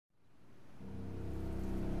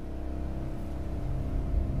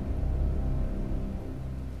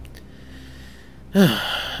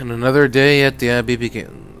And another day at the Abbey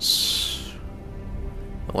begins.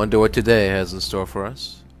 I wonder what today has in store for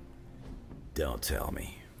us. Don't tell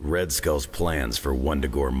me. Red Skull's plans for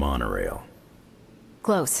Wundagore monorail.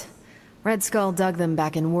 Close. Red Skull dug them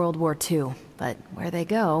back in World War II, but where they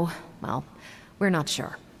go, well, we're not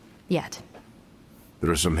sure. Yet.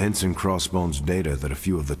 There are some hints in Crossbone's data that a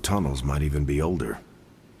few of the tunnels might even be older.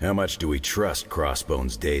 How much do we trust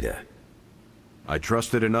Crossbone's data? I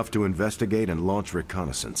trust it enough to investigate and launch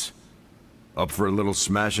reconnaissance. Up for a little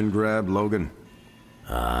smash and grab, Logan?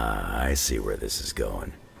 Ah, I see where this is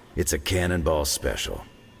going. It's a cannonball special.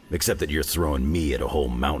 Except that you're throwing me at a whole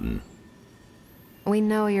mountain. We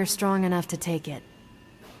know you're strong enough to take it.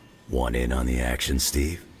 Want in on the action,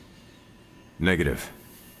 Steve? Negative.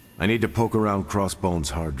 I need to poke around Crossbone's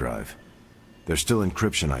hard drive. There's still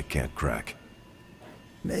encryption I can't crack.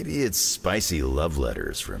 Maybe it's spicy love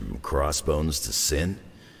letters from Crossbones to Sin?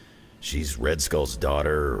 She's Red Skull's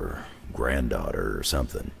daughter or granddaughter or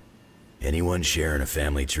something. Anyone sharing a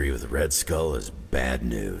family tree with Red Skull is bad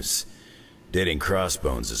news. Dating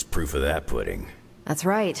Crossbones is proof of that pudding. That's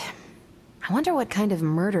right. I wonder what kind of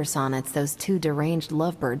murder sonnets those two deranged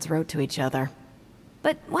lovebirds wrote to each other.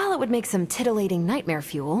 But while it would make some titillating nightmare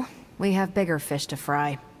fuel, we have bigger fish to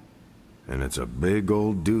fry. And it's a big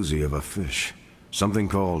old doozy of a fish. Something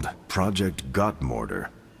called Project Gottmortar.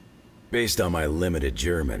 Based on my limited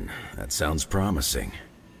German, that sounds promising.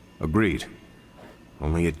 Agreed.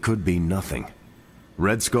 Only it could be nothing.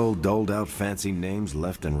 Red Skull doled out fancy names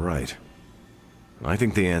left and right. I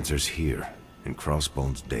think the answer's here, in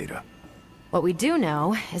Crossbone's data. What we do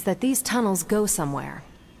know is that these tunnels go somewhere.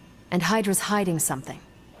 And Hydra's hiding something.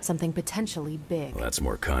 Something potentially big. Well, that's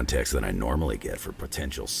more context than I normally get for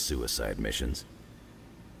potential suicide missions.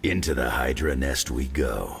 Into the Hydra nest we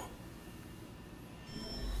go.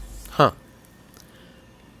 Huh.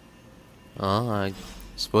 Well, I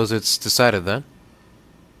suppose it's decided then.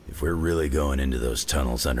 If we're really going into those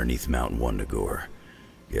tunnels underneath Mount Wundagore,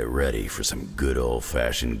 get ready for some good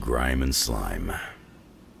old-fashioned grime and slime.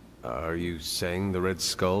 Are you saying the Red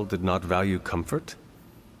Skull did not value comfort?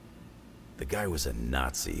 The guy was a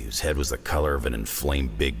Nazi whose head was the color of an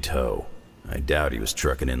inflamed big toe. I doubt he was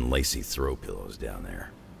trucking in lacy throw pillows down there.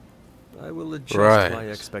 I will adjust my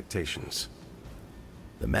expectations.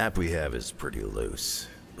 The map we have is pretty loose,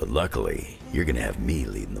 but luckily, you're gonna have me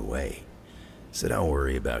leading the way. So don't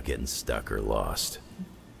worry about getting stuck or lost.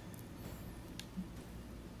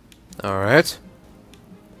 Alright.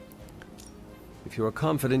 If you are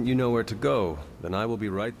confident you know where to go, then I will be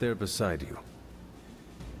right there beside you.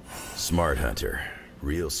 Smart, Hunter.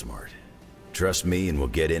 Real smart. Trust me and we'll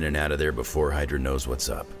get in and out of there before Hydra knows what's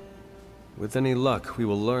up. With any luck, we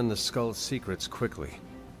will learn the Skull's secrets quickly.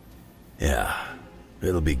 Yeah.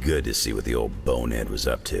 It'll be good to see what the old bonehead was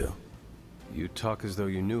up to. You talk as though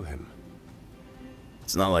you knew him.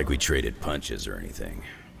 It's not like we traded punches or anything,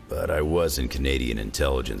 but I was in Canadian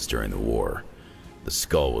intelligence during the war. The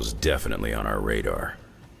Skull was definitely on our radar.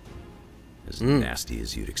 As nasty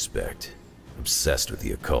as you'd expect. Obsessed with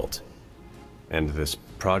the occult. And this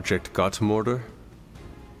Project Gottmortar?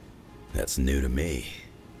 That's new to me.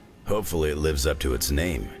 Hopefully it lives up to its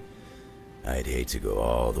name. I'd hate to go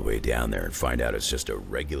all the way down there and find out it's just a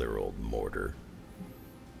regular old mortar.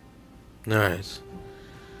 Nice.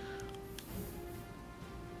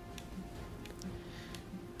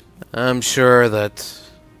 I'm sure that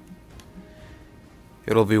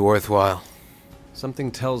it'll be worthwhile.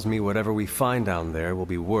 Something tells me whatever we find down there will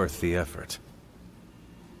be worth the effort.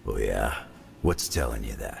 Oh yeah? What's telling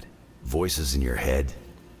you that? Voices in your head?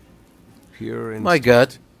 Pure instinct. My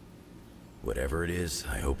gut. Whatever it is,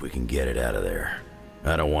 I hope we can get it out of there.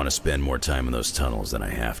 I don't want to spend more time in those tunnels than I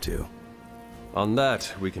have to. On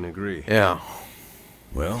that, we can agree. Yeah.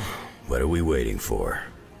 Well, what are we waiting for?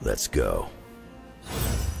 Let's go.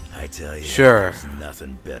 I tell you, Sure. there's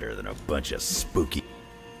nothing better than a bunch of spooky...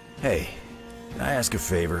 Hey, can I ask a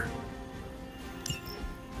favor?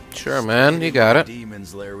 Sure, man. You got it.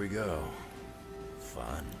 Demons, there we go.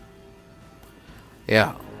 Fun.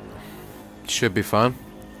 Yeah. Should be fun.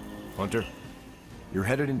 Hunter, you're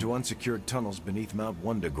headed into unsecured tunnels beneath Mount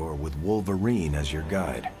Wundagore with Wolverine as your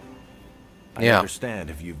guide. I understand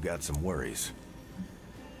if you've got some worries.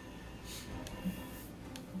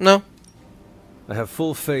 No. I have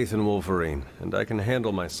full faith in Wolverine, and I can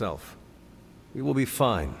handle myself. We will be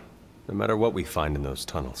fine, no matter what we find in those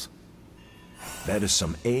tunnels. That is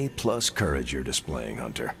some A+ courage you're displaying,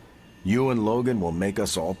 Hunter. You and Logan will make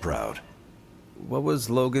us all proud. What was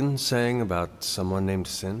Logan saying about someone named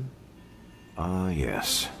Sin? Ah,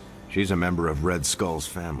 yes. She's a member of Red Skull's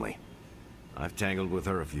family. I've tangled with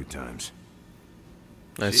her a few times.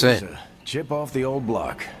 I She's see. a Chip off the old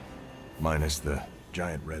block. Minus the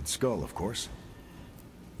giant red skull, of course.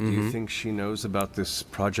 Do you think she knows about this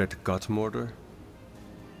Project Gottmorder?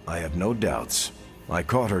 I have no doubts. I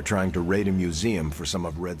caught her trying to raid a museum for some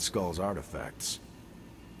of Red Skull's artifacts.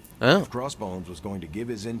 Oh. If Crossbones was going to give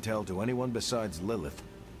his intel to anyone besides Lilith,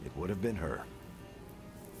 it would have been her.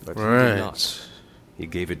 But he did not. He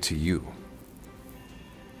gave it to you.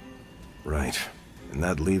 Right. And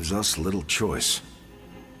that leaves us little choice.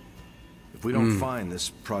 If we don't find this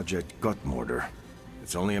Project Gottmorder,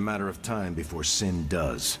 it's only a matter of time before Sin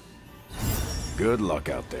does. Good luck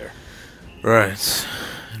out there. Right.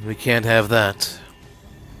 We can't have that.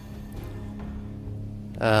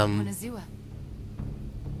 Onizua.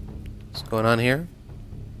 What's going on here?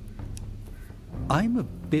 I'm a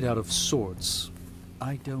bit out of sorts.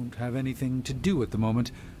 I don't have anything to do at the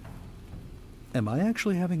moment. Am I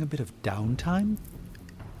actually having a bit of downtime?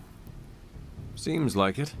 Seems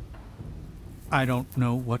like it. I don't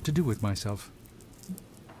know what to do with myself.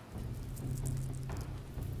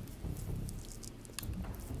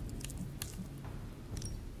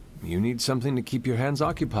 You need something to keep your hands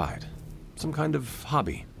occupied. Some kind of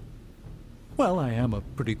hobby. Well, I am a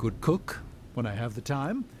pretty good cook when I have the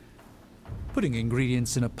time. Putting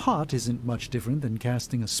ingredients in a pot isn't much different than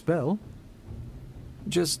casting a spell.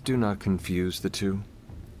 Just do not confuse the two.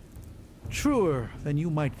 Truer than you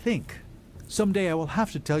might think. Someday I will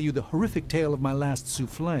have to tell you the horrific tale of my last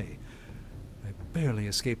souffle. I barely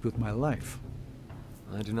escaped with my life.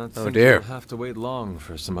 I do not Oh, think dear. we'll have to wait long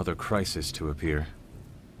for some other crisis to appear.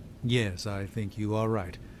 Yes, I think you are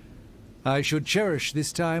right. I should cherish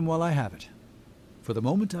this time while I have it. For the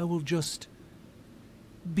moment, I will just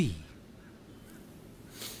be.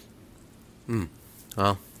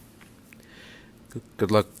 Well,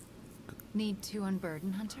 good luck. Need to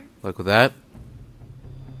unburden, Hunter? Luck with that.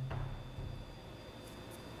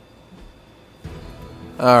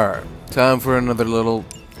 Alright, time for another little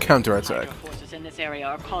counterattack. Hydra forces in this area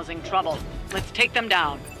are causing trouble. Let's take them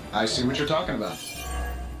down. I see what you're talking about.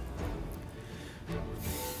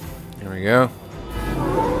 Here we go.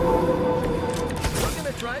 We're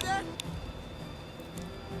gonna try that?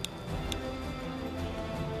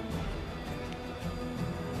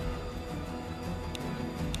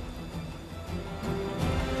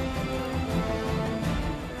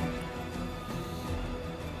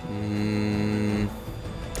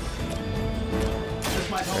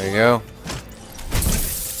 There you go.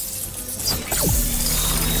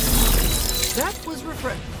 That was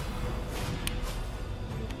refreshing.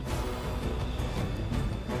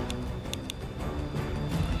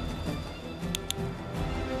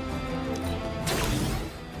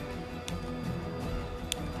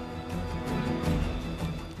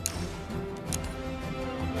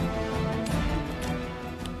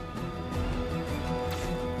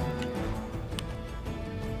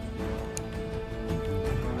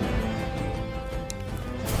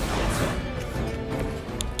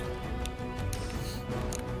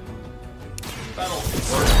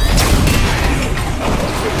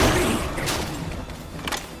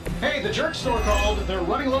 Hey, the jerk store called. They're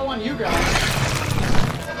running low on you guys.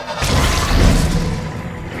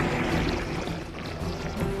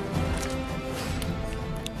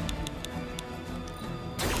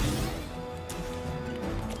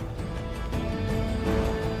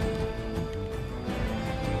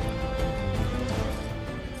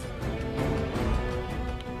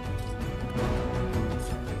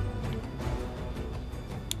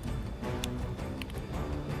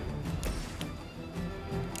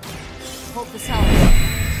 Hold the cell.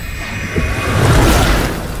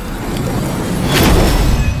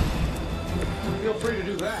 Feel free to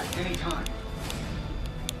do that anytime.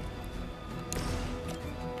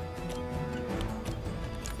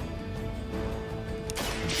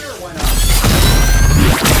 Sure, why not?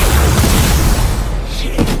 She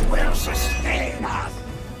will sustain us.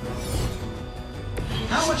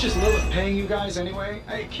 How much is Lilith paying you guys anyway?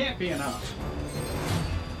 It can't be enough.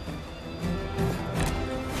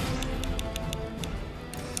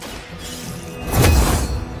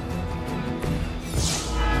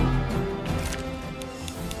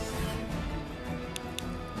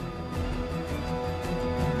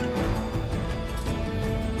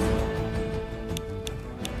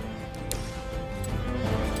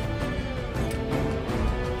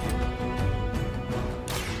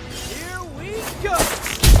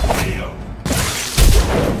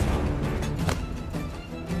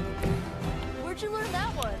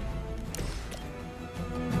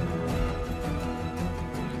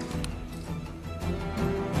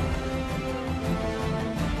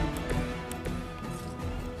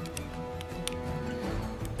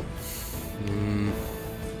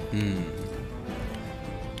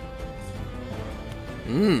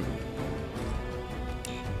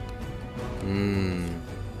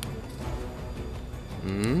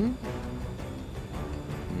 Hmm?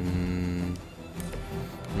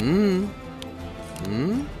 Hmm? Hmm?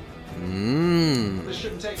 Hmm? This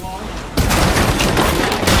shouldn't take long.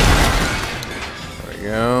 There we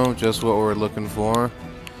go. Just what we're looking for.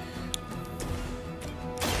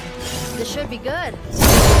 This should be good.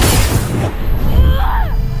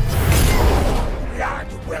 That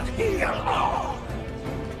will heal all.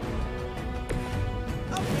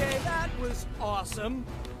 Okay, that was awesome.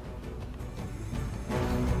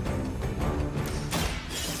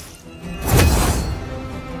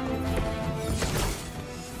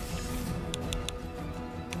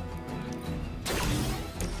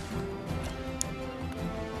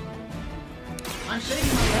 I'm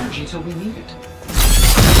saving my energy till we need it.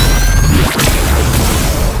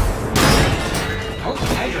 I hope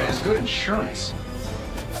Hydra has good insurance.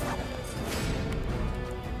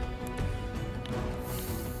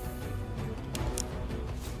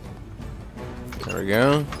 There we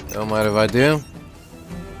go. Don't mind if I do.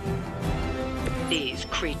 These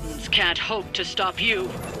cretins can't hope to stop you.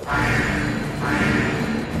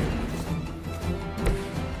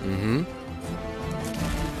 Mm-hmm.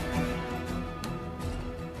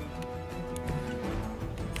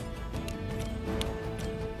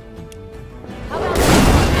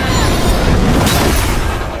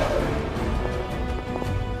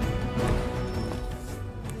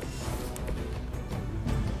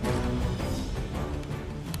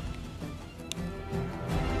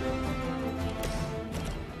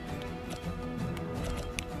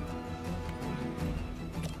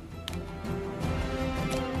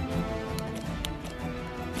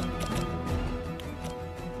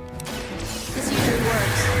 This usually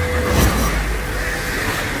works.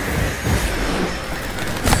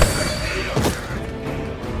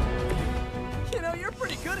 You know, you're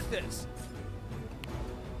pretty good at this.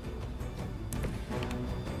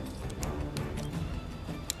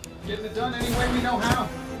 Getting it done any way we know how.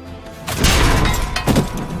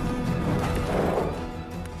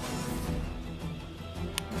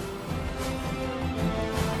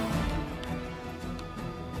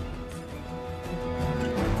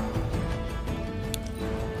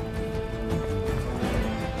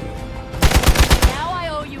 Now I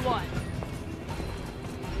owe you one.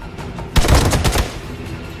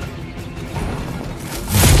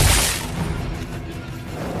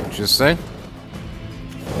 Interesting.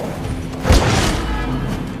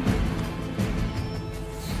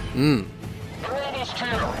 Hmm. You're almost here.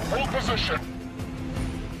 Hold position.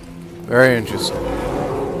 Very interesting. You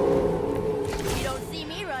don't see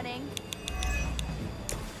me running.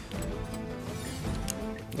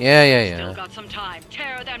 Yeah. Still got some time.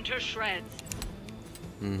 Tear them to shreds.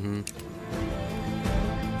 Mm-hmm.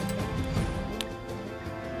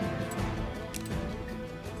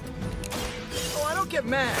 Oh, I don't get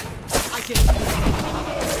mad. I can.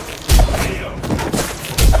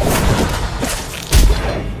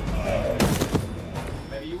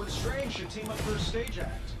 Maybe you and Strange should team up for a stage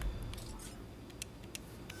act.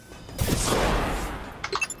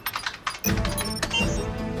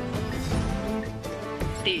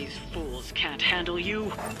 These fools can't handle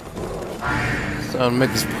you. So it'll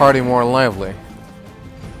make this party more lively.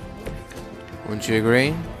 Wouldn't you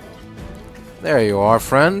agree? There you are,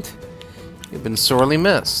 friend. You've been sorely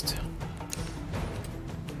missed.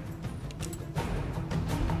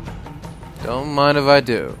 Don't mind if I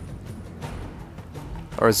do.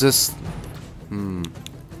 Or is this...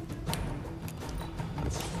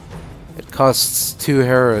 It costs 2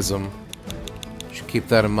 heroism. Should keep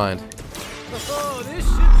that in mind. Oh, this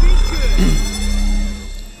should be good.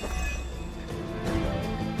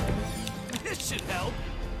 This should help.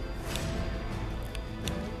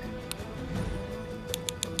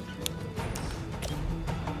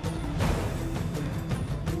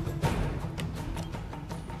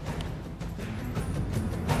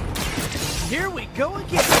 Here we go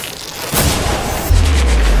again.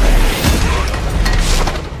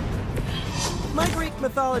 My Greek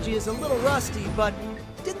mythology is a little rusty, but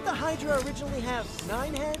didn't the Hydra originally have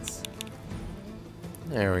 9 heads?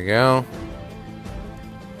 There we go.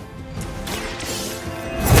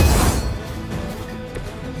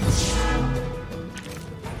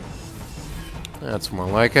 That's more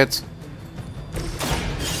like it.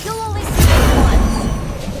 You'll only see me once.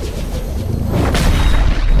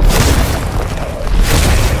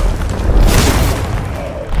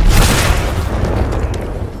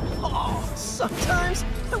 Oh, sometimes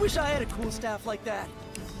I wish I had a cool staff like that.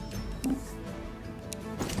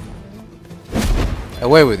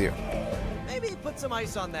 Away with you. Maybe put some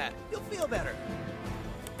ice on that. You'll feel better.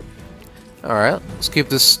 Alright, let's keep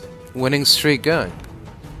this winning streak going.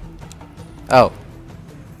 Oh.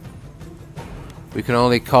 We can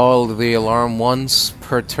only call the alarm once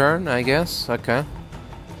per turn, I guess. Okay.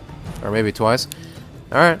 Or maybe twice.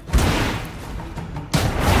 Alright.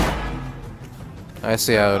 I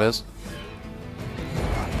see how it is.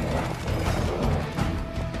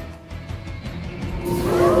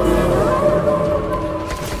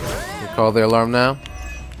 We call the alarm now.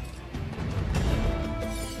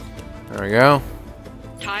 There we go.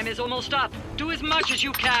 Time is almost up. Do as much as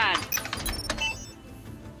you can.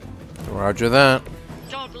 Roger that.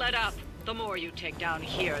 Don't let up. The more you take down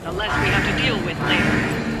here, the less we have to deal with later.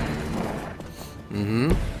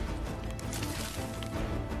 Mm-hmm.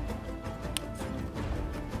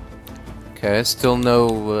 Okay, still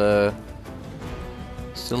no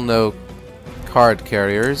card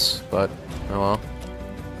carriers, but oh well.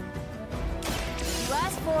 You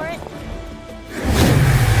asked for it.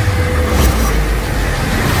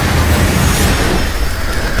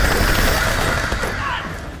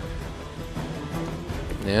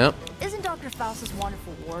 Yep. Isn't Dr. Faust's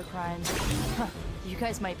wonderful war crimes? Huh. You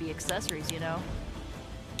guys might be accessories, you know.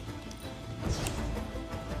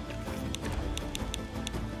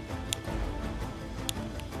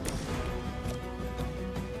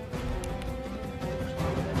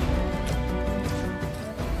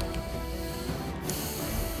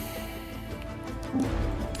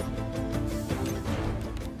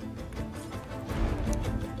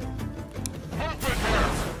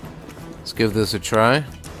 Let's give this a try.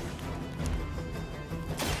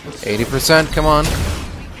 80%, come on.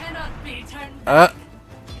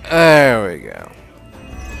 There we go.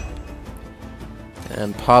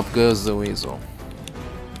 And pop goes the weasel.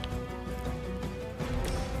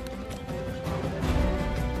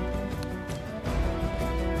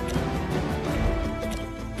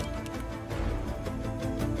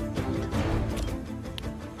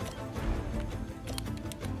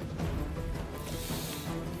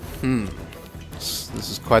 This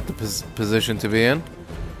is quite the position to be in.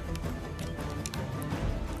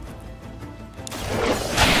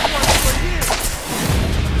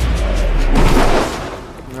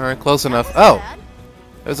 Alright, close enough. Oh!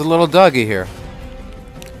 There's a little doggy here.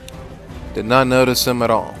 Did not notice him at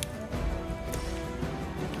all.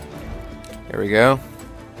 Here we go.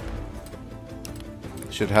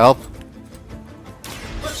 Should help.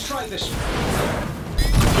 Let's try this one.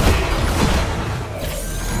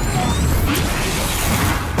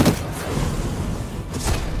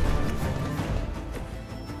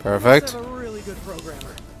 Perfect. I'm a really good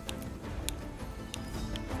programmer.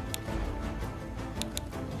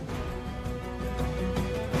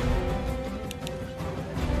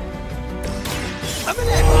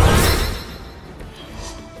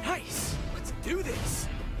 Nice. Let's do this.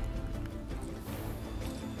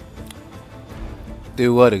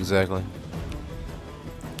 Do what exactly?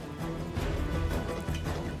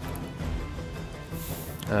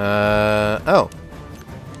 Oh.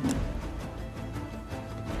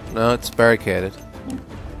 No, it's barricaded.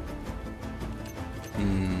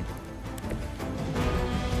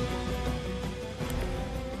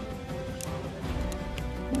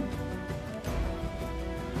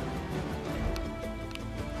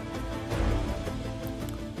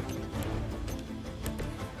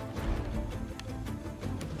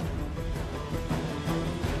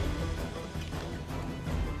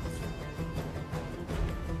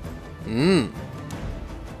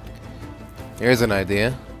 Here's an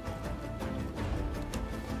idea.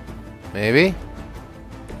 Maybe?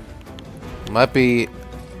 Might be...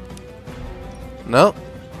 No?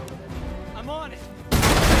 I'm on it.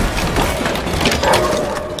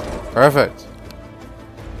 Perfect.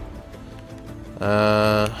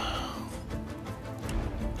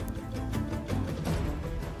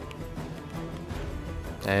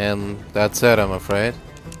 And that's it, I'm afraid.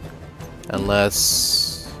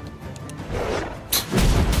 Unless...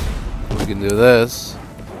 we can do this.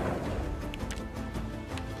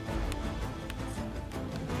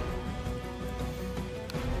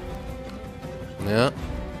 Yeah.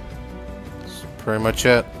 That's pretty much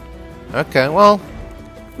it. Okay, well,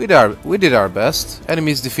 we did our best.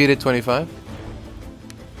 Enemies defeated 25.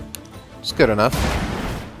 It's good enough.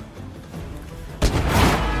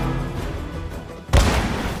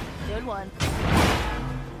 Good one.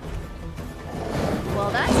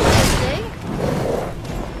 Well, that's interesting.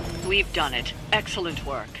 We've done it. Excellent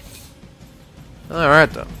work.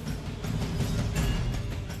 Alright, then.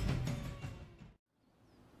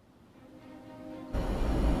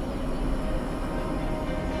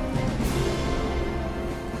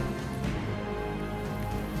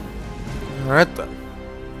 Alright then.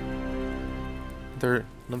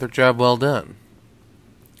 Another job well done.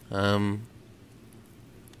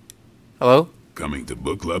 Hello? Coming to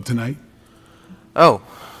book club tonight? Oh,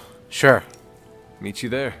 sure. Meet you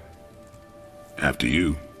there. After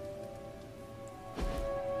you.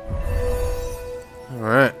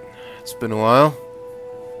 Alright. It's been a while.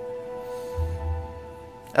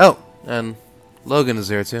 Oh, and Logan is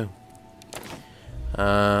there too.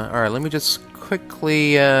 Alright, let me just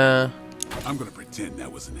quickly, I'm gonna pretend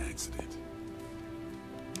that was an accident.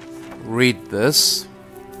 read this.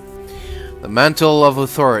 The Mantle of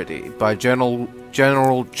Authority by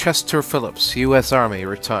General Chester Phillips, U.S. Army,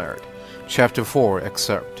 retired. Chapter 4,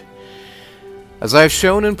 excerpt. As I've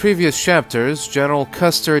shown in previous chapters, General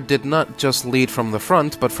Custer did not just lead from the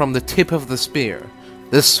front, but from the tip of the spear.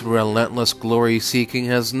 This relentless glory-seeking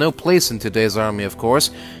has no place in today's army, of course,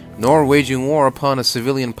 nor waging war upon a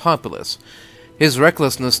civilian populace. His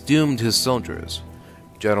recklessness doomed his soldiers.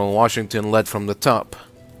 General Washington led from the top.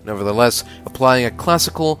 Nevertheless, applying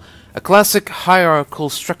a classic hierarchical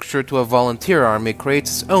structure to a volunteer army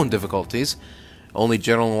creates its own difficulties. Only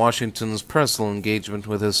General Washington's personal engagement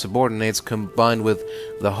with his subordinates combined with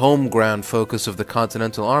the home ground focus of the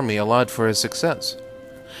Continental Army allowed for his success.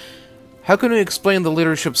 How can we explain the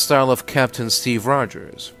leadership style of Captain Steve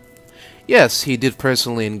Rogers? Yes, he did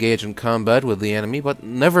personally engage in combat with the enemy, but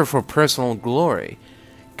never for personal glory.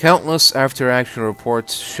 Countless after-action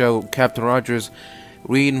reports show Captain Rogers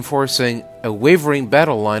reinforcing a wavering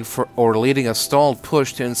battle line or leading a stalled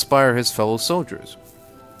push to inspire his fellow soldiers.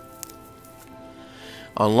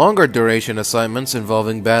 On longer duration assignments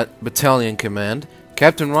involving battalion command,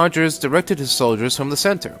 Captain Rogers directed his soldiers from the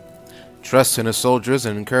center. Trust in his soldiers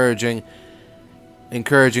and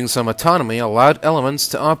encouraging some autonomy allowed elements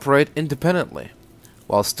to operate independently,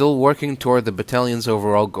 while still working toward the battalion's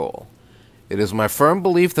overall goal. It is my firm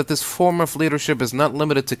belief that this form of leadership is not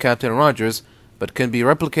limited to Captain Rogers, but can be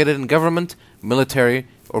replicated in government, military,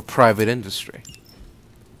 or private industry.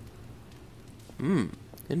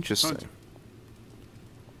 Interesting. Hunter.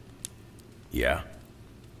 Yeah?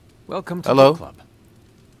 Welcome to Hello? the club.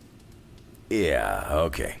 Yeah,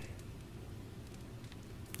 okay.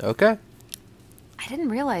 Okay. I didn't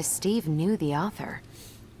realize Steve knew the author.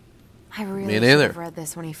 I really Me should neither. have read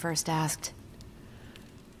this when he first asked.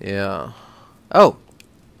 Yeah. Oh.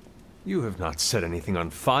 You have not set anything on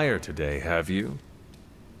fire today, have you?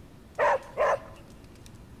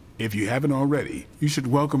 If you haven't already, you should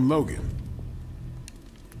welcome Logan.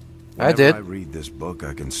 I did. Whenever I read this book,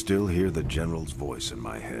 I can still hear the General's voice in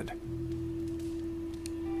my head.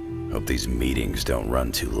 Hope these meetings don't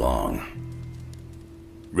run too long.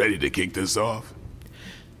 Ready to kick this off?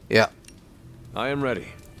 Yeah. I am ready.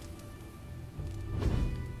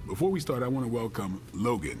 Before we start, I want to welcome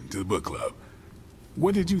Logan to the book club.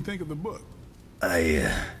 What did you think of the book? I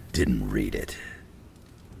didn't read it.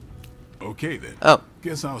 Okay then. Oh.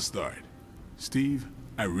 Guess I'll start. Steve,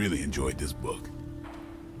 I really enjoyed this book.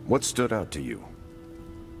 What stood out to you?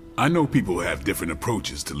 I know people have different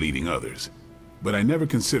approaches to leading others, but I never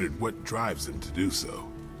considered what drives them to do so.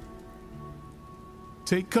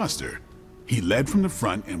 Take Custer. He led from the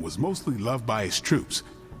front and was mostly loved by his troops,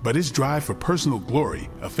 but his drive for personal glory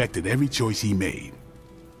affected every choice he made.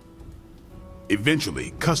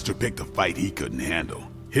 Eventually, Custer picked a fight he couldn't handle.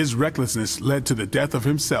 His recklessness led to the death of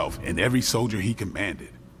himself and every soldier he commanded.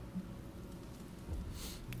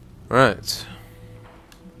 Right.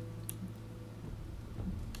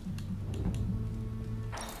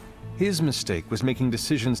 His mistake was making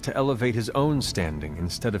decisions to elevate his own standing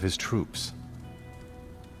instead of his troops.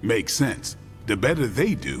 Makes sense. The better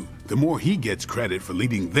they do, the more he gets credit for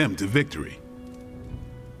leading them to victory.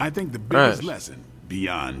 I think the biggest lesson,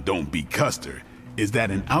 beyond don't be Custer, is that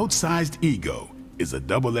an outsized ego is a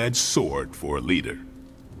double-edged sword for a leader.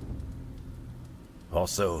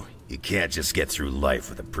 Also, you can't just get through life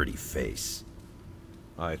with a pretty face.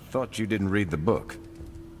 I thought you didn't read the book.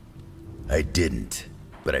 I didn't,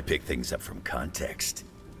 but I picked things up from context.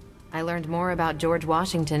 I learned more about George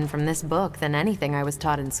Washington from this book than anything I was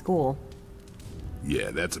taught in school.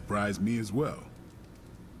 Yeah, that surprised me as well.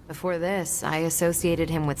 Before this, I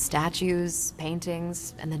associated him with statues,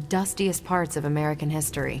 paintings, and the dustiest parts of American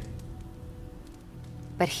history.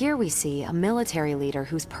 But here we see a military leader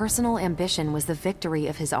whose personal ambition was the victory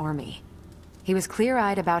of his army. He was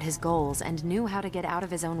clear-eyed about his goals and knew how to get out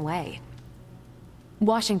of his own way.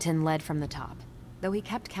 Washington led from the top, though he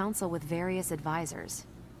kept counsel with various advisors.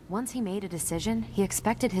 Once he made a decision, he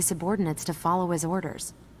expected his subordinates to follow his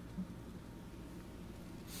orders.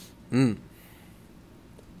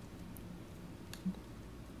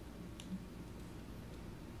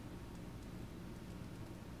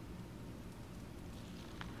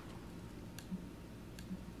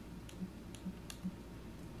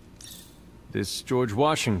 This George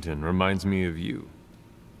Washington reminds me of you.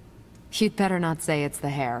 You'd better not say it's the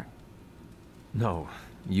hair. No,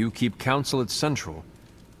 you keep counsel at Central.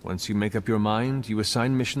 Once you make up your mind, you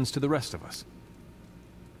assign missions to the rest of us.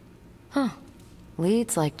 Huh.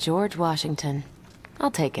 Leads like George Washington.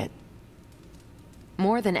 I'll take it.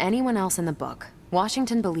 More than anyone else in the book,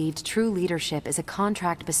 Washington believed true leadership is a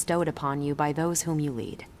contract bestowed upon you by those whom you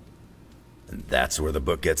lead. And that's where the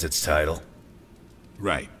book gets its title?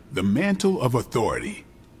 Right. The mantle of authority.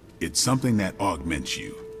 It's something that augments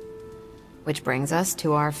you. Which brings us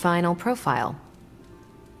to our final profile.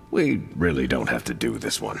 We really don't have to do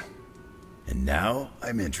this one. And now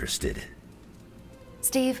I'm interested.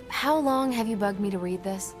 Steve, how long have you bugged me to read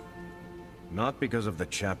this? Not because of the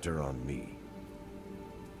chapter on me.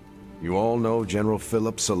 You all know General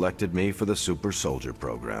Phillips selected me for the Super Soldier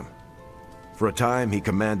program. For a time, he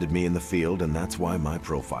commanded me in the field, and that's why my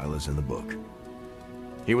profile is in the book.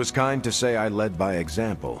 He was kind to say I led by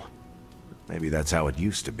example. Maybe that's how it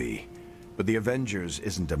used to be. But the Avengers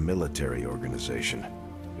isn't a military organization.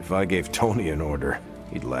 If I gave Tony an order,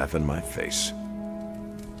 he'd laugh in my face.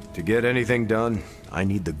 To get anything done, I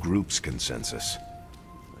need the group's consensus.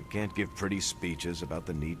 I can't give pretty speeches about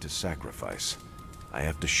the need to sacrifice. I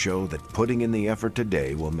have to show that putting in the effort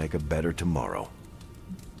today will make a better tomorrow.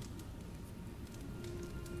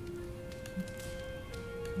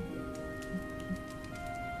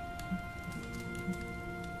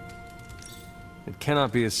 It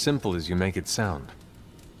cannot be as simple as you make it sound.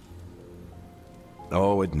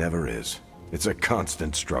 Oh, it never is. It's a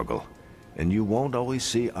constant struggle, and you won't always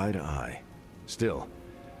see eye to eye. Still,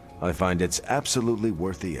 I find it's absolutely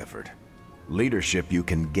worth the effort. Leadership you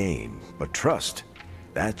can gain, but trust,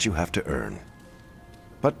 that you have to earn.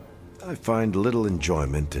 But I find little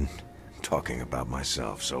enjoyment in talking about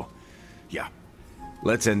myself, so yeah,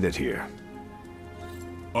 let's end it here.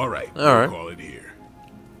 All right. All right. We'll call it here.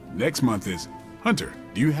 Next month is Hunter.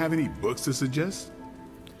 Do you have any books to suggest?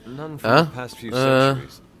 None from the past few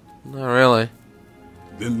centuries. Not really.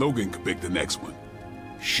 Then Logan could pick the next one.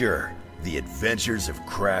 Sure. The Adventures of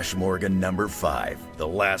Crash Morgan number 5, The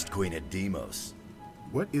Last Queen of Deimos.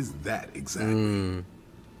 What is that exactly?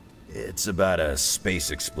 It's about a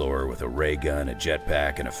space explorer with a ray gun, a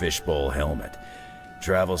jetpack, and a fishbowl helmet.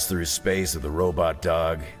 Travels through space with a robot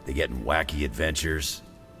dog. They get in wacky adventures.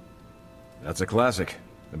 That's a classic.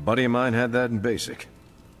 A buddy of mine had that in basic.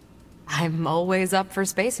 I'm always up for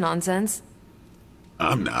space nonsense.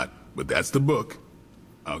 I'm not, but that's the book.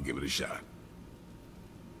 I'll give it a shot.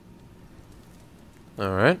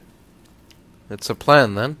 Alright. It's a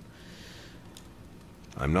plan, then.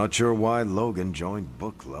 I'm not sure why Logan joined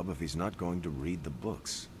book club if he's not going to read the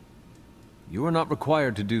books. You are not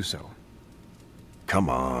required to do so. Come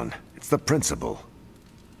on, it's the principle.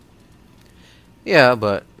 Yeah,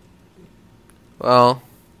 but... well,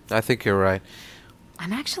 I think you're right.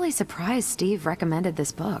 I'm actually surprised Steve recommended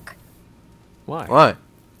this book. Why? Why?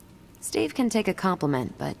 Steve can take a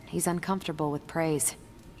compliment, but he's uncomfortable with praise.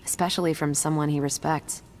 Especially from someone he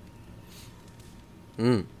respects.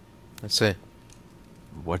 I see.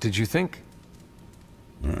 What did you think?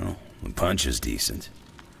 Well, the punch is decent.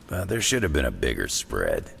 But there should have been a bigger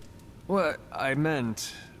spread. What I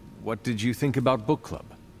meant, what did you think about book club?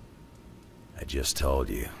 I just told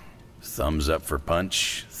you. Thumbs up for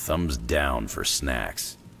punch, thumbs down for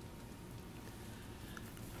snacks.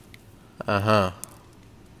 Uh-huh.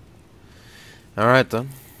 Alright, then.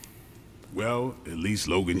 Well, at least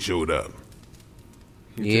Logan showed up.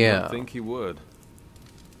 You did not think he would.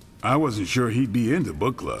 I wasn't sure he'd be into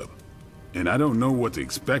book club. And I don't know what to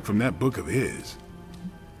expect from that book of his.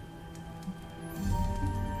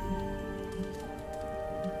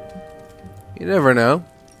 You never know.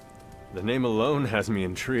 The name alone has me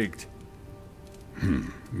intrigued.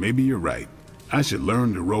 Maybe you're right. I should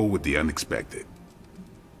learn to roll with the unexpected.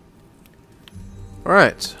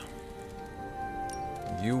 Alright.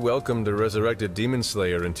 You welcomed a resurrected demon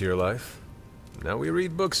slayer into your life. Now we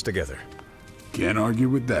read books together. Can't argue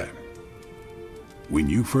with that. When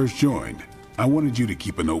you first joined, I wanted you to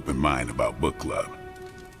keep an open mind about book club.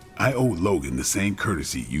 I owe Logan the same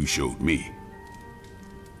courtesy you showed me.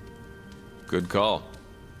 Good call.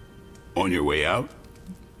 On your way out?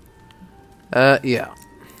 Yeah.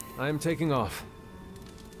 I am taking off.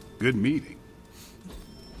 Good meeting.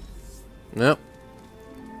 Yep.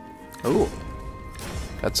 Ooh.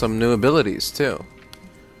 Got some new abilities, too.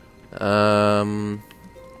 The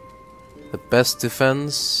best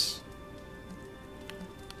defense.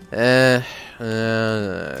 Don't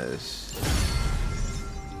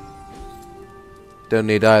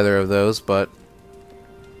need either of those, but...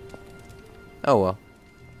 oh well.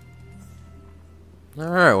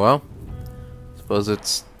 Alright, well. Suppose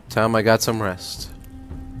it's time I got some rest.